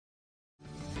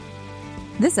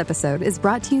This episode is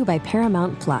brought to you by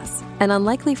Paramount Plus. An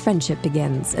unlikely friendship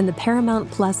begins in the Paramount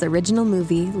Plus original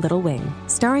movie Little Wing,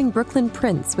 starring Brooklyn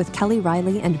Prince with Kelly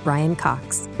Riley and Brian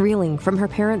Cox. Reeling from her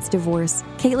parents' divorce,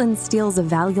 Caitlin steals a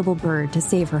valuable bird to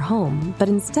save her home, but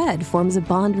instead forms a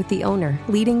bond with the owner,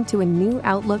 leading to a new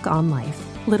outlook on life.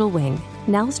 Little Wing,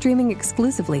 now streaming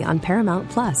exclusively on Paramount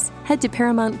Plus. Head to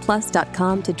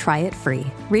ParamountPlus.com to try it free.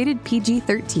 Rated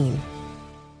PG-13.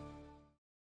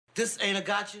 This ain't a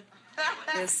gotcha?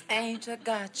 This ain't a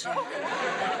gotcha.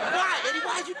 Why, Eddie?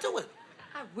 Why'd you do it?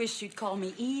 I wish you'd call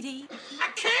me Edie. I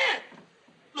can't!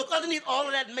 Look, underneath all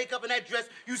of that makeup and that dress,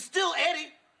 you still Eddie.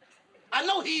 I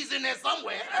know he's in there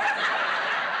somewhere.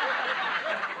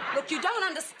 Look, you don't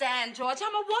understand, George.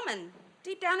 I'm a woman.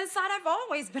 Deep down inside, I've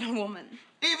always been a woman.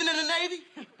 Even in the Navy?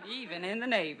 Even in the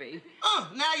Navy.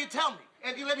 Now you tell me.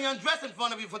 And you let me undress in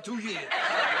front of you for 2 years.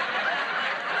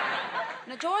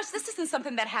 Now, George, this isn't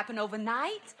something that happened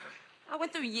overnight. I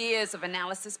went through years of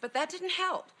analysis, but that didn't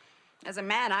help. As a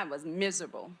man, I was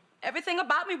miserable. Everything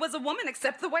about me was a woman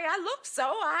except the way I looked, so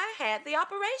I had the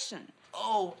operation.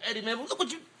 Oh, Eddie, man, look what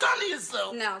you've done to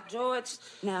yourself. Now, George,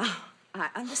 I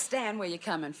understand where you're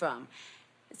coming from.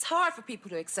 It's hard for people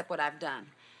to accept what I've done.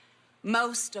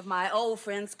 Most of my old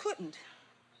friends couldn't.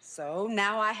 So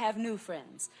now I have new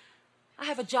friends. I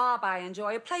have a job I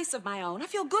enjoy, a place of my own. I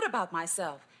feel good about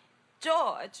myself.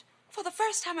 George, for the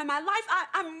first time in my life,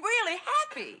 I'm really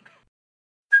happy.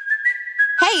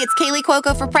 Hey, it's Kaylee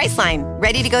Cuoco for Priceline.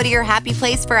 Ready to go to your happy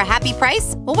place for a happy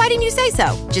price? Well, why didn't you say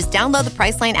so? Just download the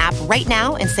Priceline app right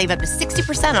now and save up to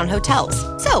 60% on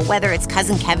hotels. So whether it's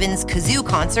Cousin Kevin's Kazoo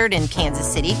Concert in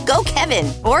Kansas City, go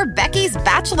Kevin, or Becky's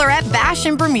Bachelorette Bash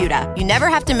in Bermuda, you never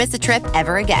have to miss a trip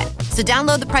ever again. So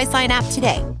download the Priceline app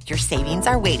today. Your savings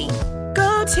are waiting.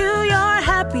 Go to your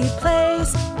happy place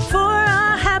for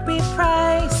a happy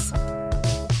price.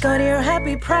 Go to your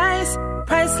happy price,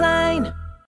 Priceline.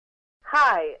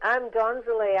 Hi, I'm Dawn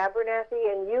Zalay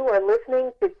Abernathy, and you are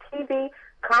listening to TV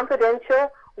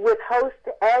Confidential with host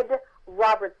Ed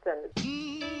Robertson.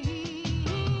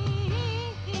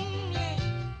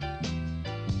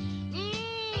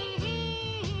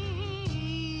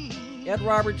 Ed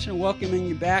Robertson welcoming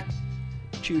you back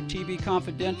to TV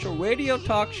Confidential, radio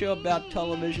talk show about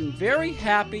television. Very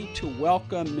happy to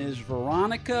welcome Ms.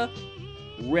 Veronica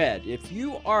Redd. If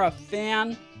you are a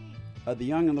fan of The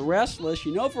Young and the Restless,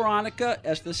 you know Veronica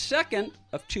as the second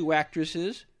of two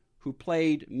actresses who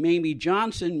played Mamie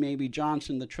Johnson,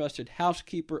 the trusted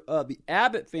housekeeper of the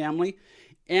Abbott family,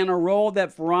 and a role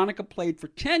that Veronica played for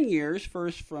 10 years,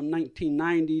 first from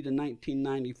 1990 to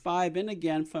 1995, and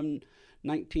again from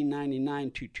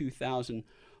 1999 to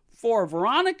 2004.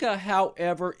 Veronica,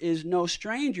 however, is no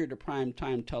stranger to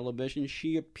primetime television.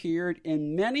 She appeared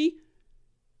in many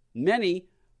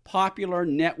popular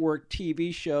network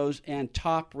TV shows and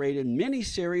top-rated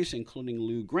miniseries, including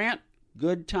Lou Grant,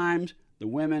 Good Times, The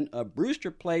Women of Brewster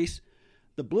Place,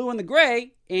 The Blue and the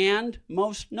Gray, and,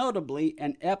 most notably,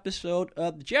 an episode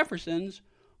of The Jeffersons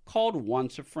called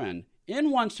Once a Friend. In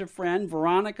Once a Friend,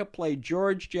 Veronica played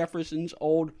George Jefferson's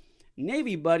old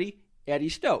Navy buddy, Eddie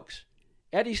Stokes.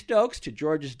 Eddie Stokes, to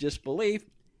George's disbelief,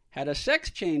 had a sex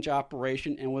change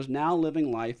operation and was now living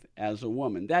life as a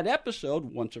woman. That episode,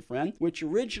 Once a Friend, which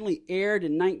originally aired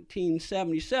in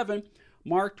 1977,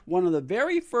 marked one of the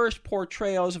very first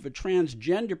portrayals of a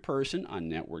transgender person on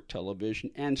network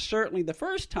television, and certainly the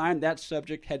first time that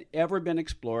subject had ever been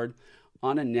explored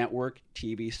on a network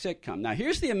TV sitcom. Now,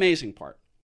 here's the amazing part.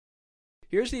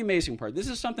 This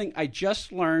is something I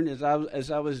just learned as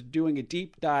I was doing a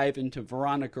deep dive into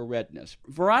Veronica Reddness.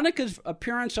 Veronica's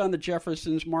appearance on The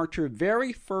Jeffersons marked her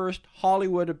very first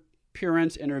Hollywood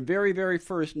appearance and her very, very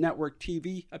first network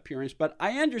TV appearance, but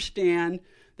I understand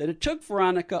that it took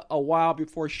Veronica a while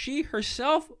before she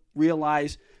herself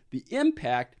realized the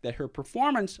impact that her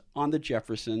performance on The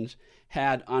Jeffersons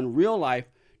had on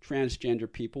real-life transgender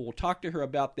people. We'll talk to her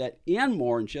about that and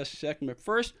more in just a second, but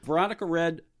first, Veronica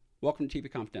Redd, welcome to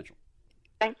TV Confidential.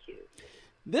 Thank you.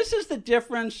 This is the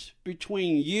difference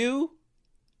between you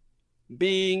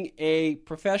being a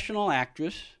professional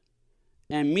actress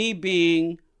and me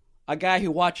being a guy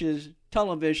who watches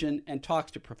television and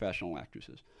talks to professional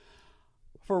actresses.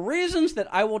 For reasons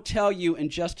that I will tell you in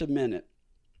just a minute,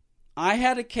 I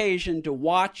had occasion to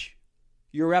watch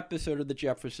your episode of The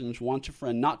Jeffersons, Once a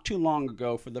Friend, not too long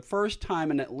ago for the first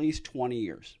time in at least 20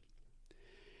 years.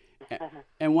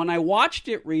 And when I watched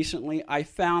it recently, I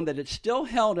found that it still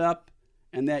held up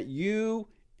and that you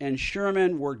and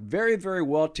Sherman worked very, very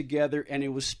well together, and it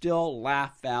was still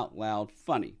laugh out loud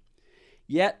funny.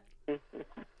 Yet,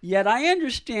 Yet I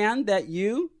understand that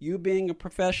you being a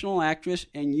professional actress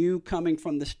and you coming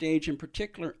from the stage in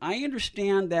particular, I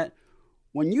understand that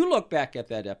when you look back at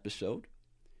that episode,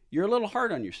 you're a little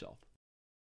hard on yourself.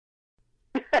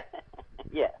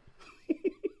 Yes.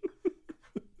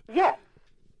 Yes,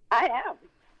 I am.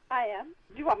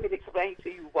 Do you want me to explain to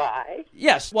you why?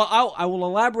 Yes. Well, I will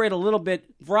elaborate a little bit.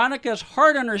 Veronica's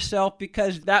hard on herself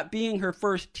because that being her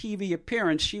first TV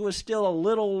appearance, she was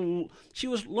learning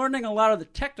a lot of the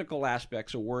technical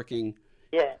aspects of working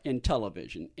in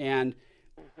television. And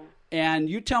and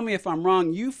you tell me if I'm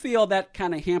wrong, you feel that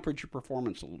kind of hampered your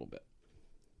performance a little bit.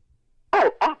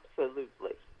 Oh,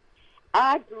 absolutely.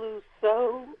 I blew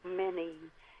so many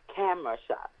camera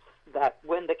shots that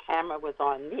when the camera was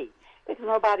on me, because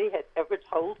nobody had ever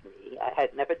told me. I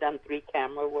had never done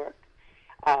 3-camera work.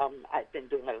 I'd been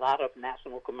doing a lot of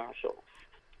national commercials,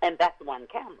 and that's one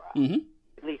camera,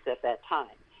 at least at that time.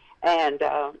 And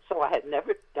so I had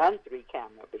never done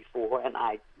 3-camera before, and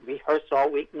I rehearsed all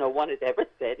week. No one had ever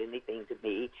said anything to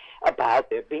me about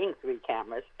there being 3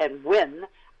 cameras and when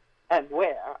and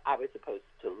where I was supposed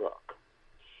to look.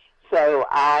 So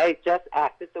I just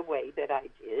acted the way that I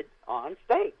did on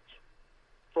stage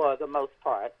for the most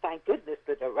part. Thank goodness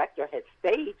the director had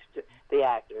staged the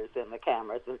actors and the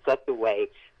cameras in such a way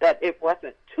that it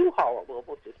wasn't too horrible,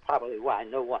 which is probably why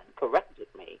no one corrected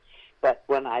me. But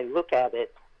when I look at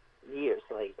it years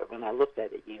later,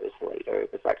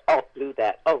 it was like, oh, blew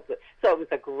that. Oh, so it was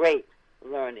a great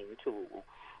learning tool.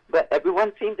 But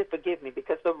everyone seemed to forgive me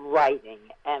because the writing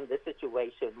and the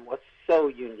situation was so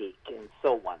unique and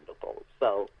so wonderful.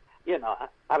 So,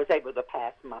 I was able to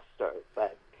pass muster,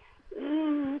 but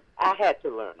I had to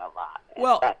learn a lot. And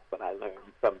that's what I learned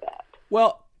from that.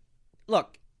 Well,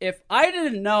 look, if I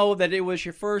didn't know that it was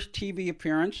your first TV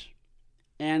appearance,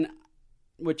 and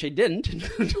which I didn't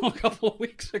until a couple of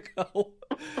weeks ago,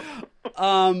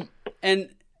 and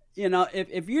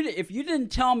if you didn't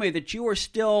tell me that you were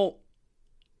still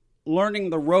learning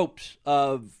the ropes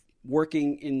of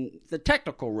working in the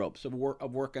technical ropes of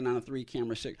working on a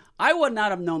 3-camera stick, I would not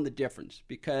have known the difference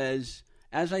because,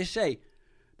 as I say,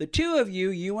 the two of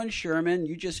you and Sherman,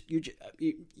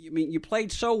 you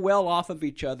played so well off of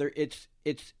each other. It's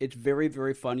very,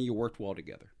 very funny. You worked well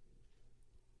together.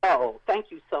 Oh,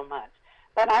 thank you so much.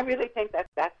 But I really think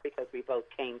that's because we both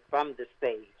came from the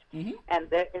stage, and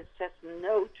there is just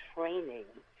no training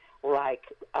like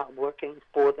working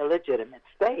for the legitimate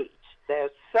stage.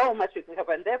 There's so much you can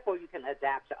cover, and therefore you can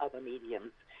adapt to other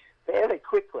mediums fairly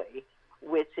quickly,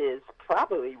 which is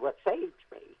probably what saved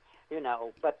me,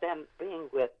 But then being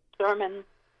with Sherman,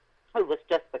 who was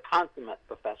just the consummate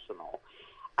professional,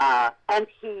 and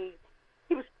he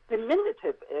was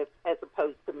diminutive as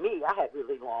opposed to me. I had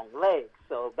really long legs,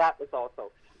 so that was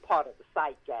also part of the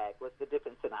sight gag, was the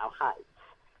difference in our heights.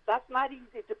 That's not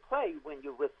easy to play when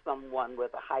you're with someone where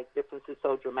the height difference is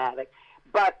so dramatic.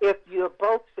 But if you're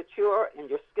both secure in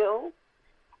your skills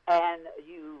and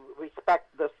you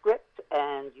respect the script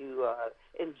and you are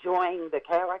enjoying the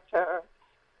character,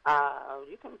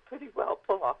 you can pretty well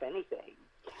pull off anything.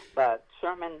 But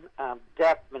Sherman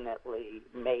definitely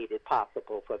made it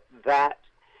possible for that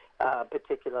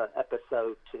particular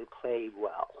episode to play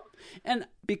well. And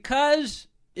because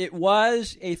it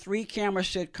was a 3-camera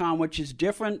sitcom, which is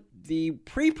different, the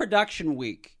pre-production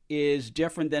week is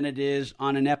different than it is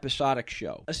on an episodic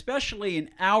show, especially an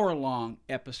hour-long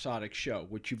episodic show,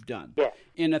 which you've done. Yes.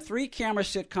 In a 3-camera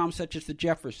sitcom such as The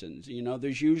Jeffersons,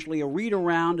 there's usually a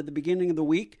read-around at the beginning of the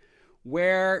week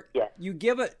where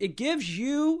it gives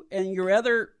you and your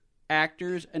other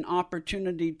actors an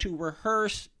opportunity to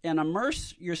rehearse and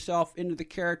immerse yourself into the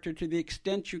character to the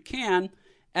extent you can,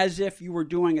 as if you were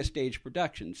doing a stage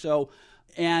production. So,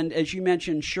 and as you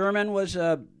mentioned, Sherman was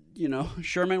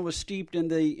steeped in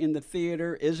the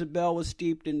theater. Isabel was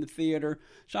steeped in the theater.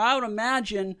 So I would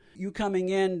imagine you coming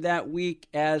in that week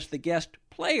as the guest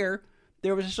player,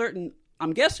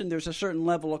 I'm guessing there's a certain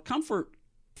level of comfort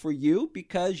for you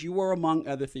because you were among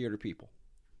other theater people.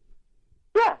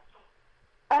 Yes.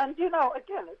 And,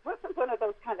 again, it wasn't one of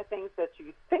those kind of things that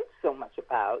you think so much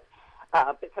about,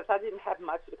 because I didn't have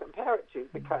much to compare it to,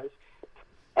 because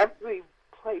every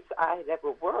place I had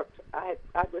ever worked, I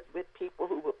was with people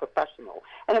who were professional,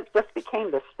 and it just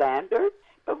became the standard.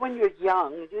 But when you're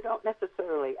young, you don't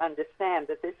necessarily understand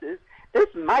that this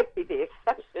might be the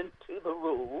exception to the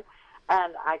rule,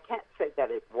 and I can't say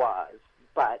that it was,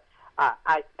 but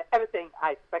I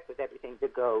expected everything to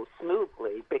go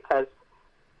smoothly because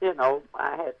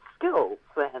I had skills,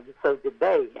 and so did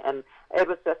they, and it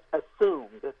was just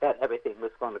assumed that everything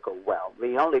was going to go well.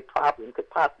 The only problem could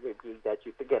possibly be that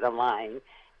you forget a line,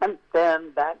 and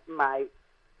then that might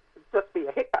just be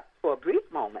a hiccup for a brief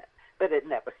moment. but it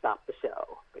never stopped the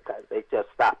show because they just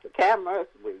stopped the cameras.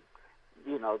 We,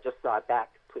 just started back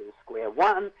to square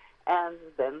one, and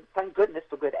then thank goodness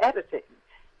for good editing.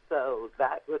 So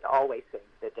that would always save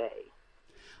the day.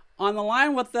 On the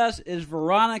line with us is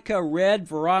Veronica Redd.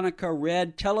 Veronica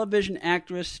Redd, television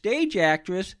actress, stage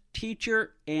actress,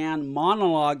 teacher, and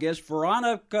monologist.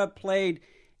 Veronica played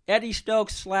Eddie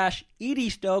Stokes / Edie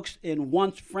Stokes in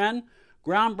Once Friend,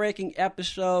 groundbreaking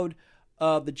episode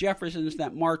of The Jeffersons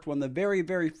that marked one of the very,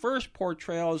 very first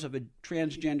portrayals of a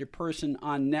transgender person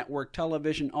on network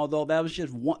television, although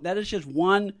that is just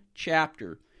one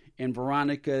chapter in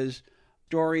Veronica's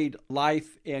storied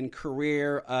life and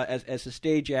career as a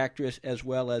stage actress as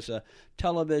well as a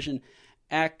television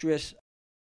actress.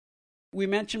 We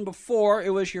mentioned before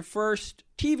it was your first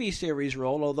TV series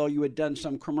role, although you had done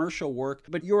some commercial work,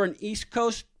 but you were an East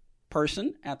Coast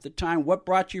person at the time. What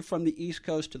brought you from the East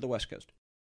Coast to the West Coast?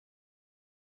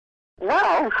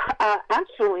 Well,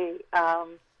 actually,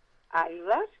 I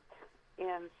left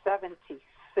in 76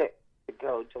 to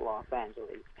go to Los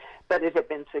Angeles, but it had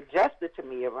been suggested to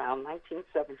me around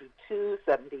 1972,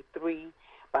 73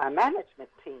 by a management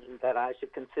team that I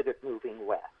should consider moving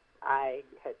west. I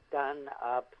had done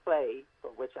a play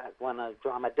for which I won a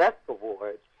Drama Desk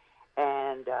Award,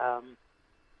 and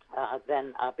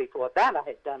then before that I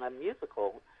had done a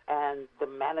musical, and the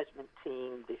management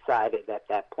team decided at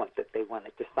that point that they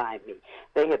wanted to sign me.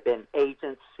 They had been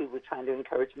agents who were trying to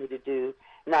encourage me to do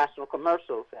national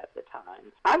commercials at the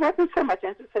time. I wasn't so much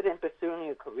interested in pursuing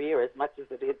a career as much as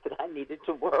it is that I needed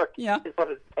to work in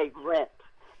order to pay rent,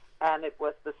 and it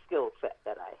was the skill set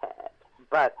that I had.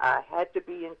 But I had to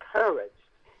be encouraged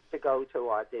to go to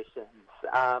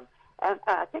auditions. And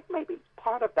I think maybe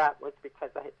part of that was because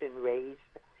I had been raised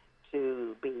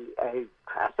to be a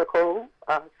classical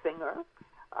singer.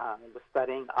 I was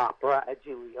studying opera at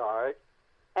Juilliard.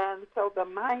 And so the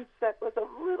mindset was a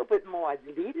little bit more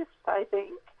elitist, I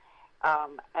think.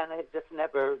 And it just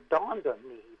never dawned on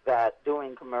me that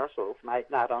doing commercials might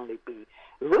not only be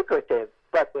lucrative,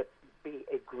 but would be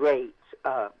a great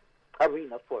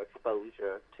arena for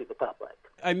exposure to the public.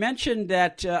 I mentioned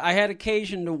that I had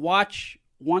occasion to watch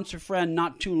Once a Friend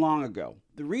not too long ago.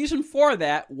 The reason for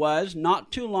that was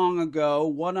not too long ago,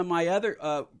 one of my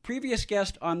other previous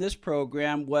guests on this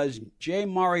program was Jay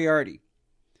Moriarty.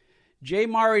 Jay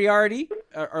Moriarty,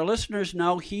 our listeners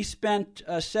know, he spent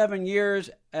 7 years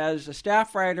as a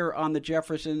staff writer on The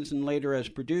Jeffersons and later as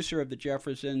producer of The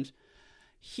Jeffersons.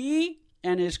 He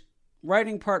and his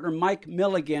writing partner Mike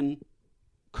Milligan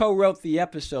co-wrote the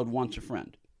episode Once a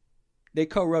Friend. They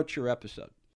co-wrote your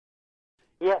episode.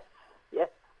 Yes.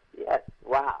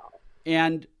 Wow.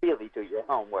 And really do your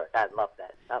homework. I love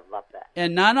that.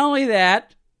 And not only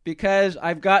that, because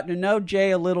I've gotten to know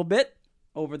Jay a little bit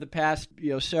over the past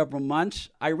several months,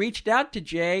 I reached out to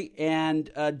Jay,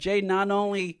 and Jay not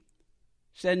only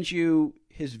sends you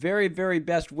his very, very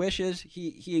best wishes,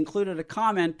 he included a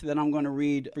comment that I'm going to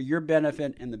read for your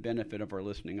benefit and the benefit of our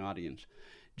listening audience.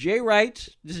 Jay writes,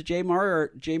 this is Jay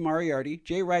Moriarty.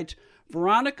 Jay writes,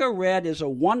 Veronica Redd is a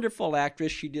wonderful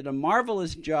actress. She did a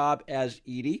marvelous job as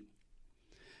Edie.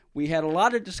 We had a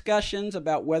lot of discussions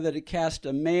about whether to cast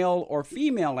a male or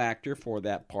female actor for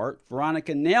that part.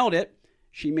 Veronica nailed it.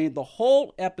 She made the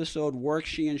whole episode work.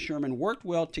 She and Sherman worked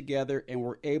well together and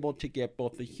were able to get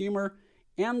both the humor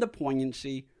and the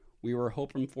poignancy we were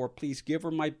hoping for. Please give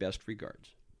her my best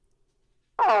regards.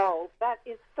 Oh, that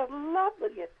is the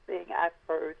loveliest thing I've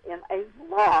heard in a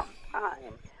long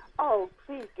time. Oh,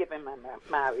 please give him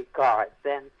my regards,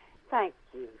 and thank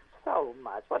you so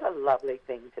much. What a lovely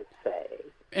thing to say.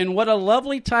 And what a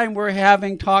lovely time we're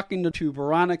having talking to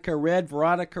Veronica Redd.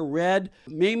 Veronica Redd,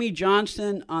 Mamie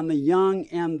Johnson on The Young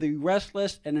and the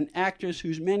Restless, and an actress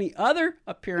whose many other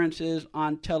appearances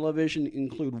on television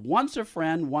include Once a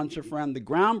Friend, the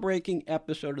groundbreaking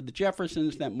episode of The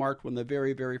Jeffersons that marked one of the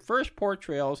very, very first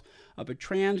portrayals of a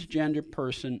transgender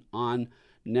person on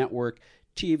network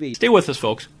TV. Stay with us,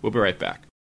 folks. We'll be right back.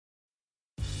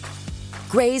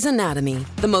 Grey's Anatomy,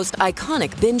 the most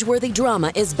iconic binge-worthy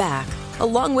drama, is back,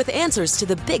 along with answers to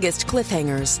the biggest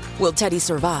cliffhangers. Will Teddy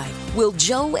survive? Will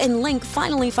Joe and Link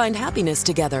finally find happiness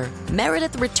together?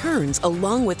 Meredith returns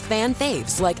along with fan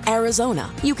faves like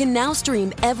Arizona. You can now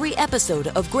stream every episode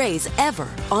of Grey's ever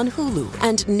on Hulu,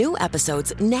 and new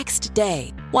episodes next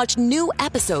day. Watch new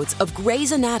episodes of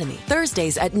Grey's Anatomy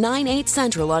Thursdays at 9/8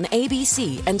 Central on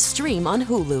ABC and stream on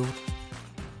Hulu.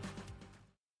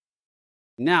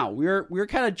 Now, we were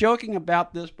kind of joking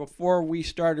about this before we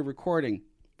started recording,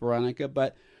 Veronica,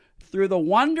 but through the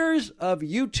wonders of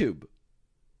YouTube,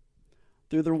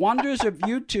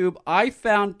 I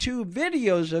found 2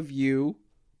 videos of you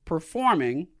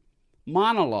performing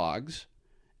monologues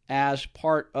as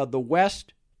part of the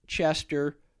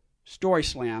Westchester Story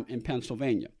Slam in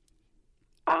Pennsylvania.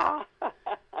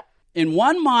 In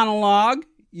one monologue,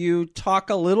 you talk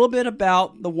a little bit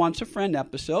about the Once a Friend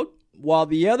episode, while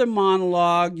the other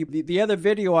monologue, the other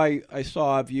video I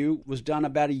saw of you was done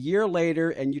about a year later,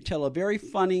 and you tell a very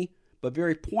funny but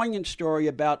very poignant story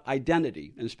about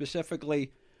identity, and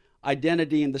specifically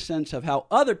identity in the sense of how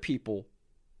other people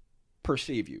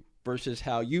perceive you versus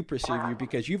how you perceive you,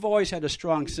 because you've always had a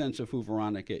strong sense of who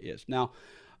Veronica is. Now,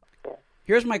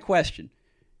 here's my question.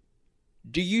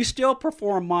 Do you still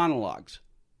perform monologues?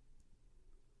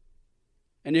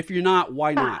 And if you're not,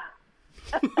 why not?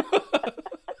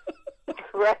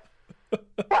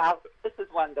 Wow, this is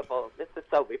wonderful. This is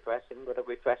so refreshing. What a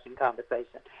refreshing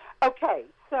conversation. Okay,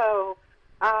 so,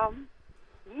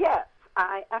 yes,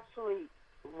 I actually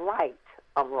write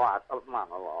a lot of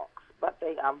monologues, but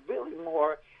they are really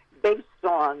more based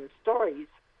on stories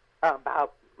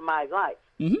about my life.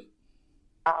 Mm-hmm.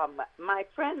 My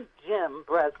friend Jim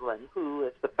Breslin, who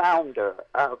is the founder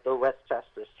of the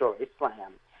Westchester Story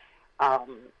Slam,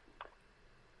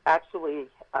 actually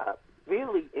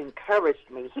really encouraged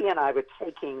me. He and I were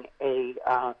taking a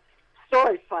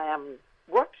Story Slam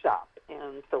workshop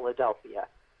in Philadelphia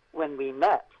when we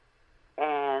met,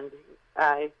 and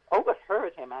I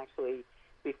overheard him actually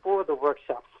before the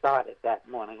workshop started that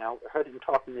morning. I heard him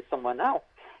talking to someone else.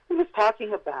 He was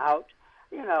talking about,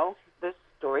 this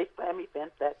Story Slam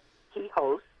event that he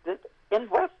hosted in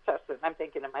Westchester. And I'm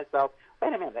thinking to myself,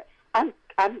 wait a minute, I'm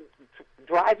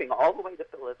driving all the way to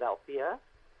Philadelphia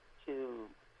to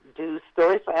do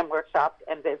Story Slam workshops,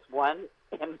 and there's one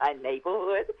in my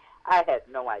neighborhood. I had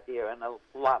no idea, and a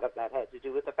lot of that had to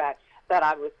do with the fact that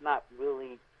I was not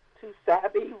really too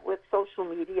savvy with social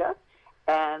media,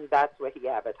 and that's where he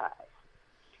advertised.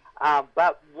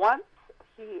 But once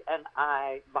he and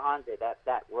I bonded at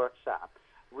that workshop,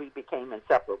 we became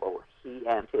inseparable. He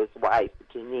and his wife,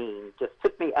 Janine, just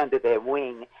took me under their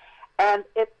wing, and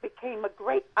it became a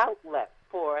great outlet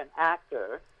for an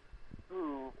actor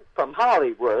from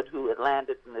Hollywood who had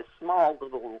landed in this small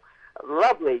little,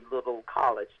 lovely little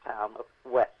college town of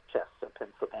Westchester,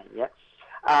 Pennsylvania.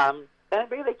 And it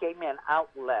really gave me an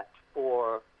outlet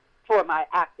for my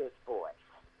actor's voice,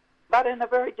 but in a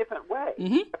very different way.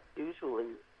 Mm-hmm. Usually,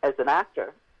 as an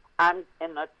actor, I'm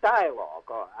in a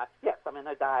dialogue, I'm in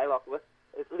a dialogue with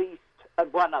at least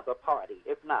one other party,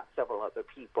 if not several other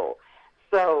people.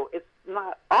 So it's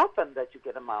not often that you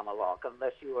get a monologue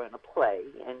unless you are in a play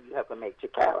and you have a major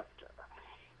character.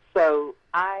 So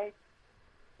I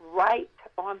write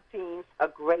on themes a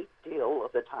great deal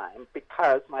of the time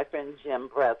because my friend Jim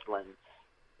Breslin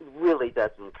really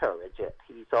does encourage it.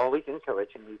 He's always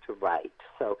encouraging me to write.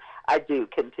 So I do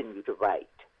continue to write.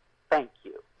 Thank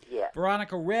you. Yes.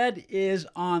 Veronica Redd is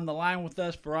on the line with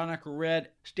us. Veronica Redd,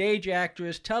 stage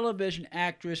actress, television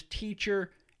actress,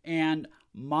 teacher, and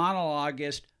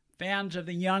monologist. Fans of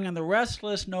The Young and the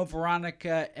Restless know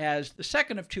Veronica as the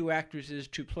second of two actresses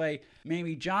to play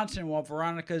Mamie Johnson, while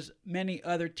Veronica's many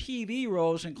other TV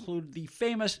roles include the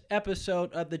famous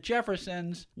episode of The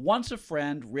Jeffersons, Once a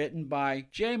Friend, written by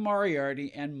Jay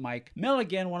Moriarty and Mike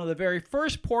Milligan, one of the very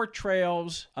first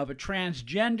portrayals of a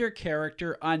transgender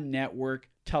character on network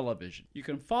television. You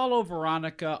can follow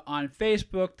Veronica on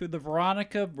Facebook through the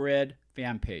Veronica Redd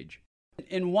fan page.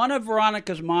 In one of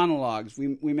Veronica's monologues,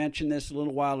 we mentioned this a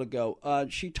little while ago,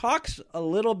 she talks a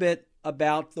little bit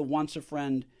about the Once a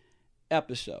Friend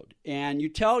episode. And you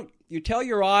tell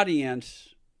your audience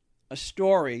a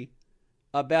story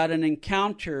about an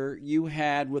encounter you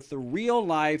had with the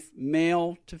real-life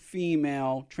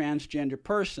male-to-female transgender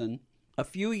person a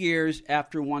few years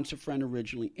after Once a Friend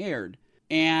originally aired,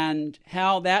 and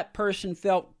how that person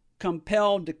felt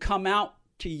compelled to come out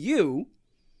to you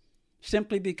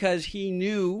simply because he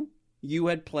knew you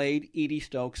had played Edie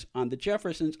Stokes on The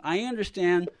Jeffersons. I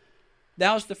understand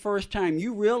that was the first time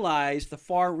you realized the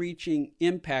far-reaching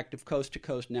impact of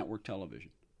coast-to-coast network television.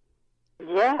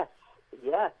 Yes.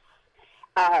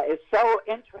 It's so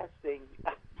interesting.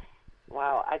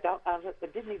 Wow, I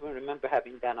didn't even remember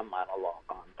having done a monologue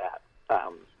on that.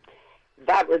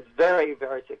 That was very,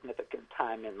 very significant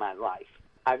time in my life.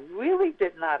 I really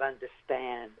did not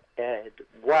understand, Ed,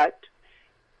 what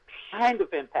kind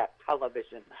of impact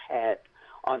television had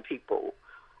on people.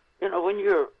 When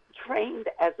you're trained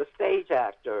as a stage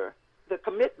actor, the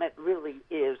commitment really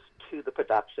is to the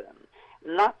production,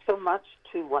 not so much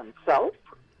to oneself.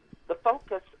 The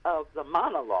focus of the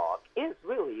monologue is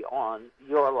really on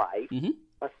your life,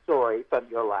 a story from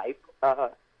your life,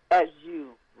 as you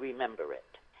remember it.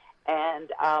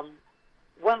 And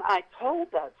when I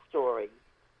told that story,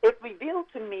 it revealed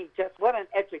to me just what an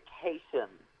education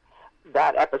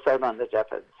that episode on the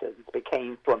Jeffersons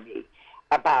became for me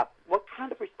about what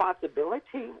kind of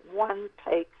responsibility one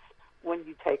takes when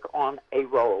you take on a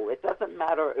role. It doesn't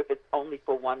matter if it's only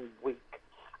for 1 week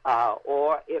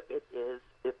or if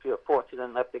you're fortunate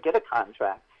enough to get a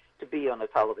contract to be on a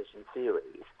television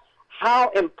series. How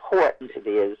important it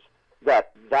is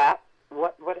that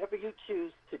whatever you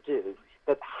choose to do,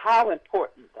 but how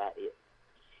important that is.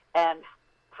 And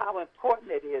how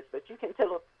important it is that you can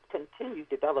continue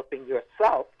developing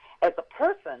yourself as a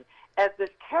person as this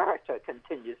character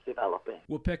continues developing.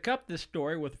 We'll pick up this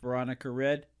story with Veronica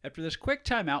Red after this quick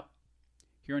timeout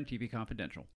here on TV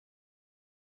Confidential.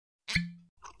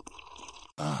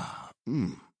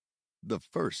 The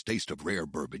first taste of rare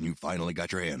bourbon you finally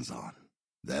got your hands on.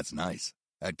 That's nice.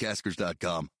 At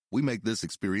Caskers.com, we make this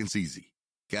experience easy.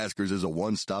 Caskers is a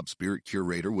one-stop spirit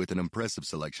curator with an impressive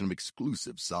selection of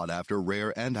exclusive, sought-after,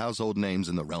 rare, and household names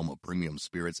in the realm of premium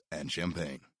spirits and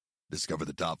champagne. Discover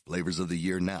the top flavors of the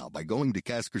year now by going to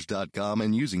Caskers.com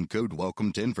and using code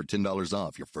WELCOME10 for $10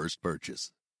 off your first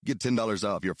purchase. Get $10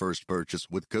 off your first purchase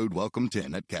with code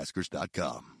WELCOME10 at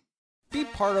Caskers.com. Be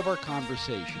part of our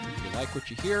conversation. If you like what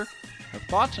you hear, have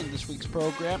thoughts on this week's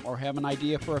program, or have an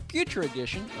idea for a future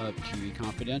edition of TV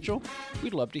Confidential,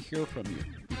 we'd love to hear from you.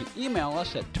 You can email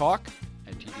us at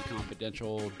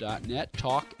talk@tvconfidential.net,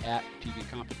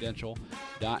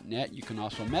 talk@tvconfidential.net. You can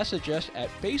also message us at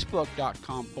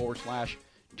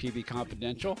facebook.com/TV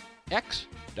Confidential,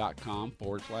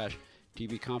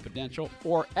 x.com/TV Confidential,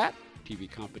 or at TV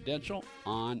Confidential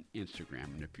on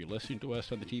Instagram. And if you're listening to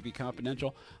us on the TV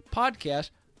Confidential podcast,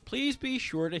 please be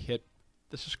sure to hit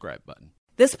the subscribe button.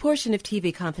 This portion of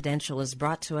TV Confidential is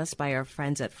brought to us by our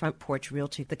friends at Front Porch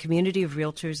Realty, the community of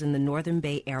realtors in the Northern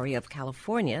Bay area of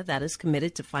California that is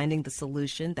committed to finding the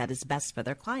solution that is best for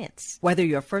their clients. Whether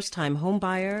you're a first-time home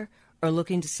buyer or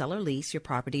looking to sell or lease your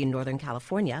property in Northern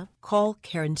California, call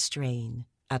Karen Strain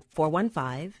at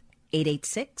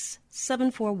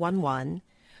 415-886-7411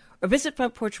 or visit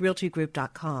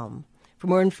frontporchrealtygroup.com for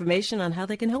more information on how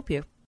they can help you.